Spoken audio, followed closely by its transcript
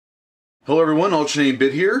Hello everyone, Alternating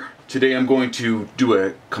Bit here. Today I'm going to do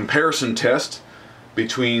a comparison test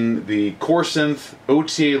between the Corsynth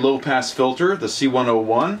OTA Lowpass Filter, the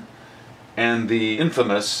C101, and the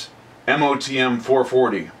infamous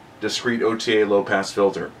MOTM-440 Discrete OTA Lowpass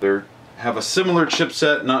Filter. They have a similar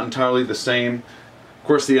chipset, not entirely the same. Of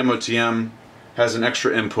course the MOTM has an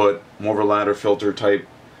extra input, more of a ladder filter type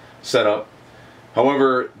setup.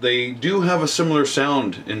 However, they do have a similar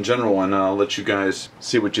sound in general, and I'll let you guys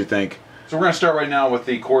see what you think. So we're going to start right now with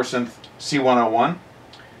the Corsynth C101,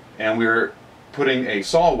 and we're putting a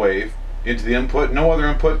saw wave into the input. No other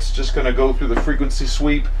inputs, just going to go through the frequency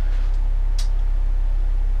sweep.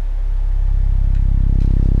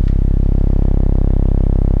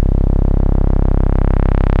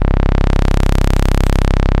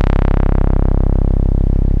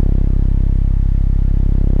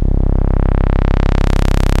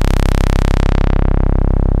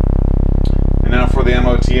 And now for the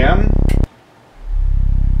MOTM.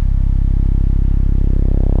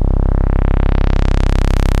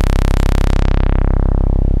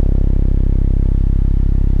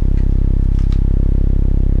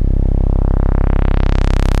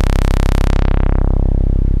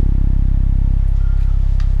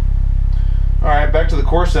 Alright, back to the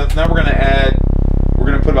Corsynth. Now we're going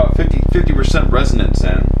to put about 50% resonance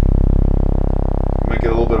in. Might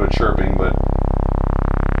get a little bit of a chirping, but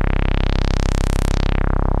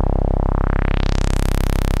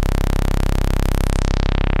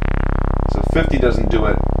so 50 doesn't do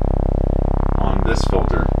it on this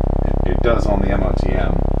filter. It does on the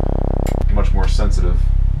MOTM. Much more sensitive.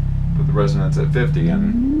 Put the resonance at 50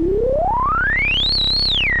 and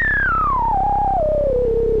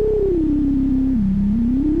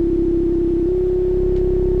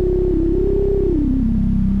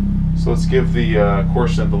so let's give the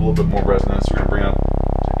Corsynth a little bit more resonance. We're going to bring it up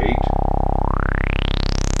to 8.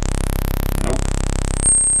 Nope.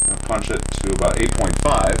 I'm going to punch it to about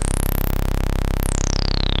 8.5.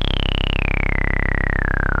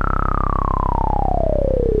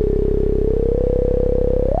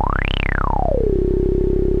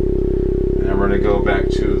 And then we're going to go back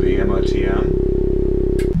to the MOTM.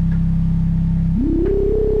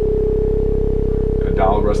 And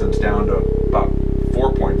dial the resonance down to about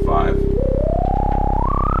 4.5.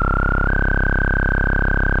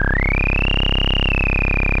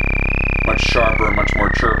 Much sharper, much more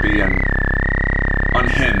chirpy and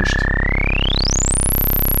unhinged.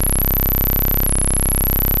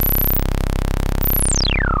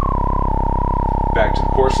 Back to the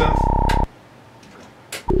Corsynth.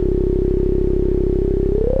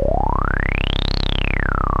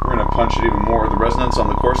 We're going to punch it even more. The resonance on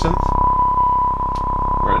the Corsynth.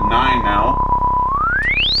 We're at 9 now.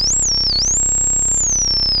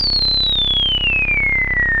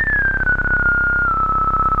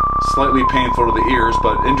 Slightly painful to the ears,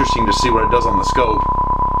 but interesting to see what it does on the scope.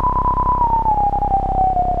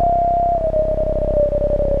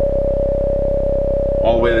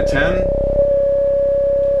 All the way to 10.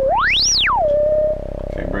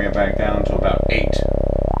 Okay, bring it back down to about 8.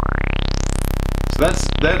 So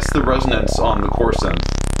that's the resonance on the Corsynth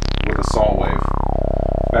with a saw wave.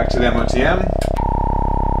 Back to the MOTM.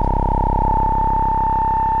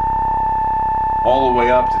 All the way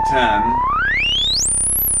up to 10.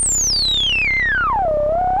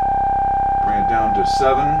 Down to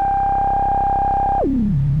 7.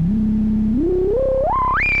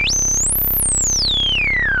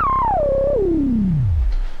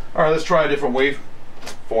 Alright, let's try a different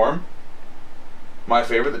waveform. My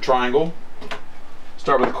favorite, the triangle.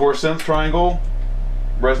 Start with the Corsynth triangle.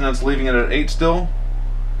 Resonance leaving it at 8 still.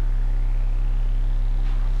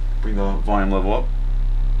 Bring the volume level up.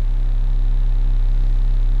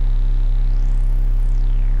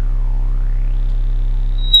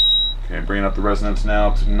 Okay, bringing up the resonance now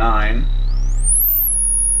to 9.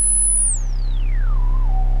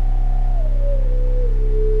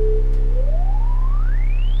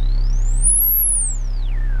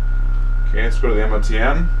 Okay, let's go to the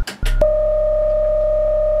MOTM.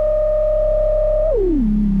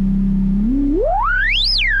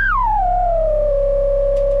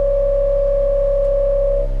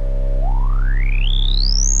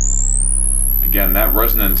 Again, that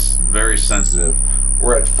resonance very sensitive.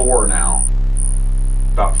 We're at 4 now.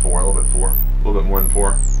 About 4, a little bit 4. A little bit more than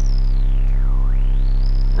 4.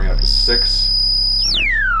 Bring it up to 6.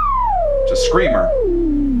 It's a screamer.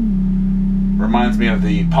 Reminds me of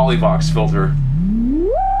the Vazquez filter.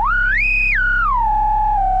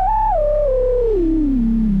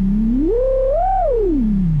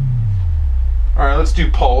 Alright, let's do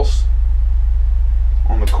pulse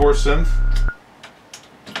on the Corsynth.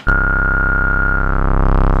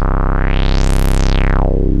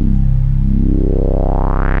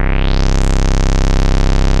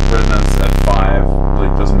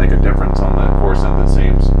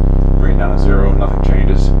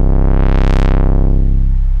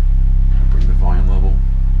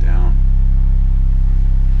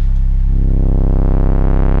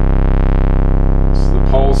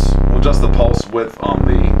 width on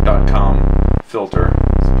the .com filter.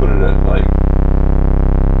 Let's put it at like,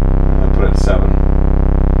 I'll put it at 7.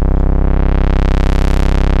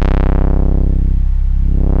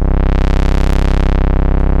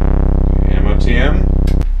 MOTM.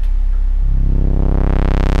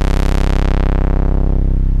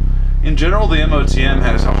 In general, the MOTM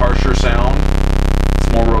has a harsher sound.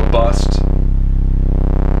 It's more robust.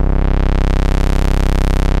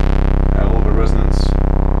 Add a little bit of resonance.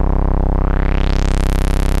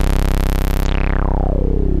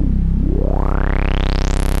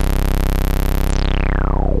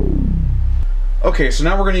 Okay, so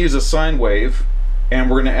now we're going to use a sine wave, and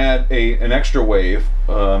we're going to add an extra wave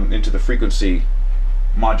into the frequency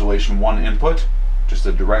modulation 1 input, just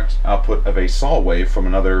a direct output of a saw wave from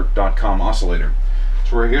another .com oscillator.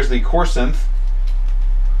 So here's the Corsynth,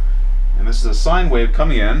 and this is a sine wave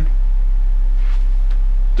coming in.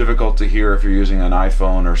 Difficult to hear if you're using an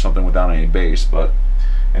iPhone or something without any bass,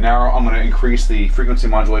 and now I'm going to increase the frequency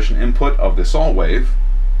modulation input of the saw wave.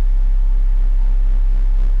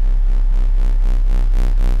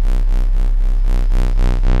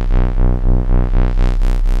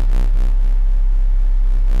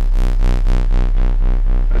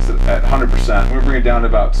 At 100%. We're going to bring it down to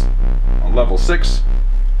about level 6,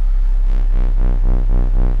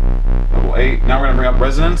 level 8. Now we're going to bring up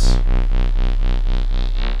resonance.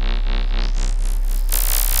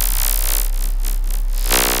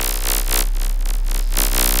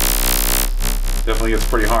 Definitely gets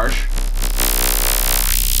pretty harsh.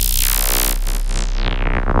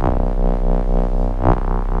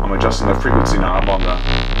 I'm adjusting the frequency knob on the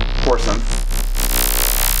Corsynth.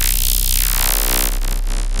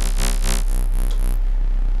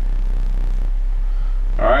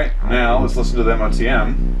 Alright, now let's listen to the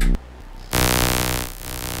MOTM.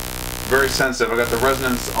 Very sensitive. I got the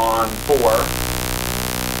resonance on 4.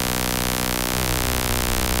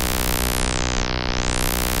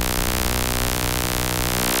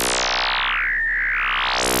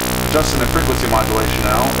 Adjusting the frequency modulation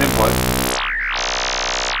now, input.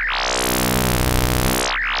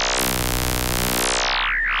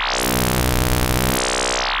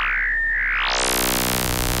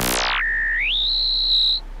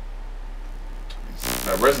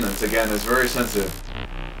 Resonance again is very sensitive.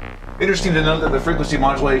 Interesting to note that the frequency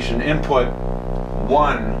modulation input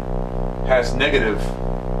 1 has negative,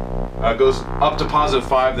 goes up to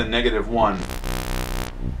 +5 then -1.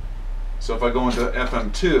 So if I go into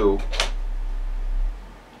FM2,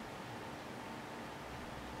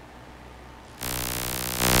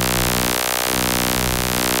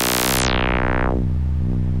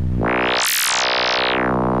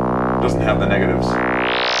 doesn't have the negatives.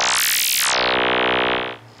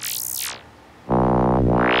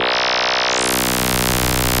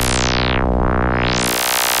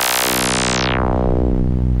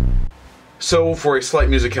 So for a slight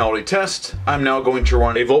musicality test, I'm now going to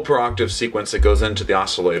run a volt per octave sequence that goes into the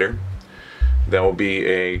oscillator. That will be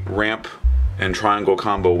a ramp and triangle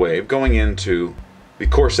combo wave going into the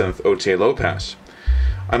Corsynth OTA Lowpass.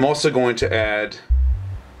 I'm also going to add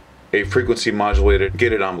a frequency modulated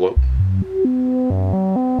gated envelope.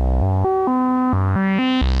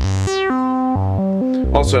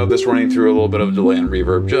 Also have this running through a little bit of delay and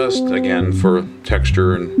reverb, just again for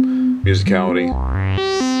texture and musicality.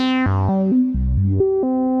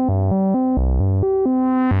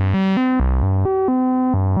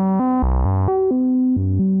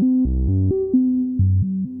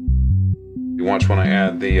 You watch when I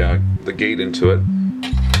add the gate into it.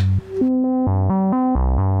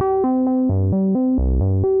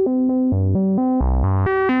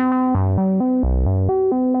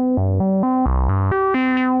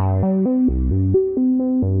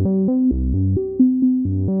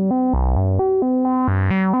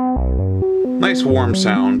 Nice warm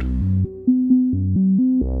sound.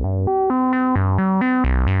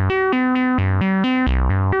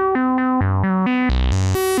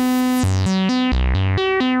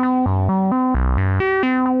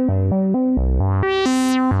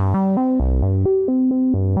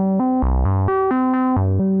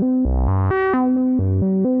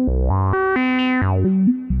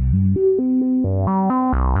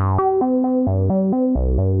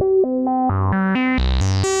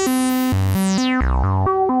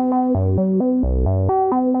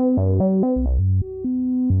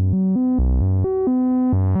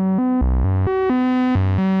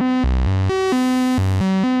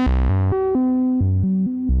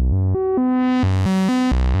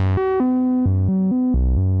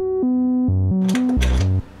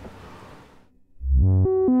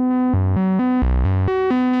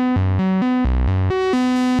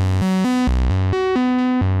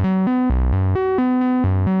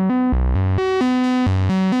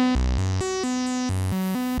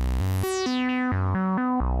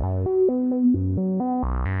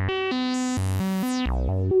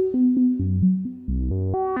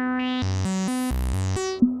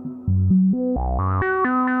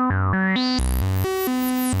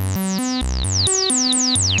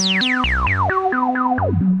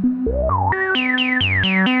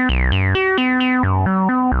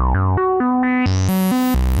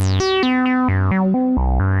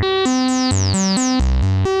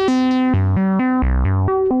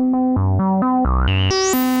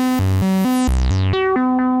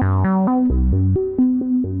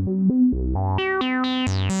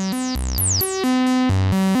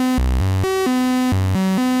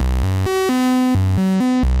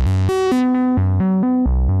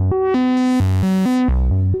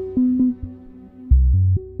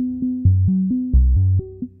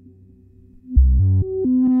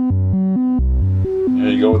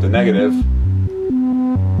 negative.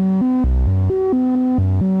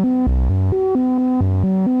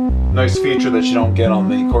 Nice feature that you don't get on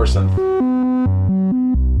the Corsynth.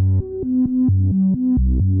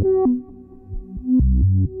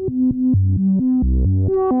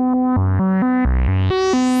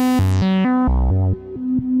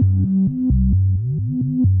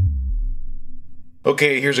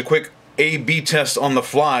 Okay, here's a quick A/B test on the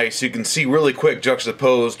fly so you can see really quick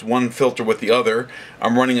juxtaposed one filter with the other.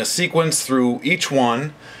 I'm running a sequence through each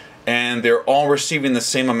one and they're all receiving the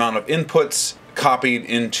same amount of inputs copied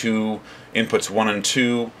into inputs 1 and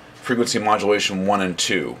 2, frequency modulation 1 and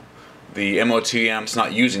 2. The MOTM is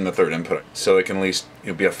not using the third input, so it can at least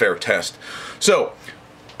be a fair test. So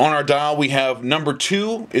on our dial we have number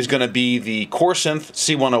 2 is going to be the Corsynth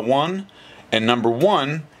C101 and number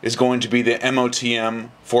 1 is going to be the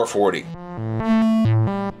MOTM-440.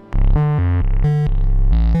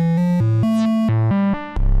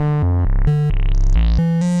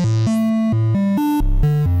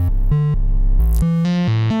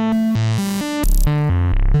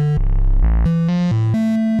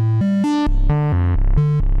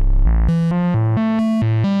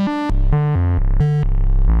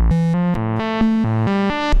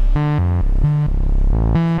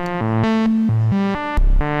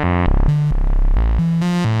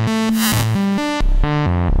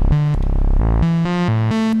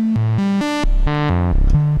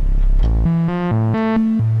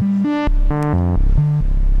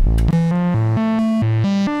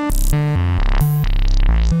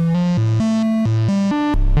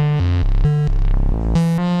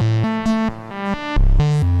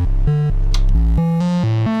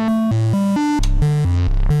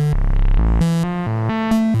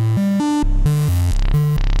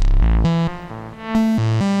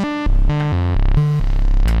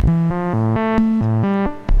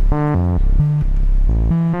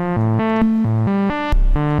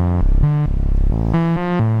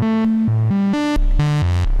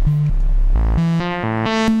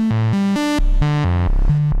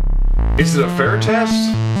 Is it a fair test?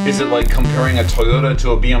 Is it like comparing a Toyota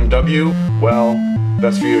to a BMW? Well,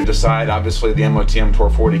 that's for you to decide. Obviously the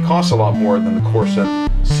MOTM-440 costs a lot more than the Corsynth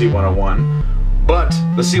C101, but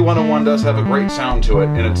the C101 does have a great sound to it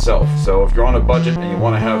in itself. So if you're on a budget and you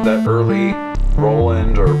want to have that early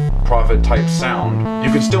Roland or Prophet type sound,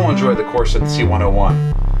 you can still enjoy the Corsynth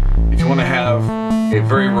C101. If you want to have a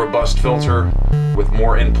very robust filter with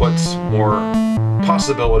more inputs, more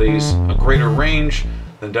possibilities, a greater range,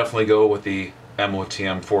 then definitely go with the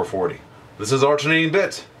MOTM-440. This is Alternating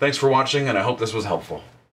Bit. Thanks for watching, and I hope this was helpful.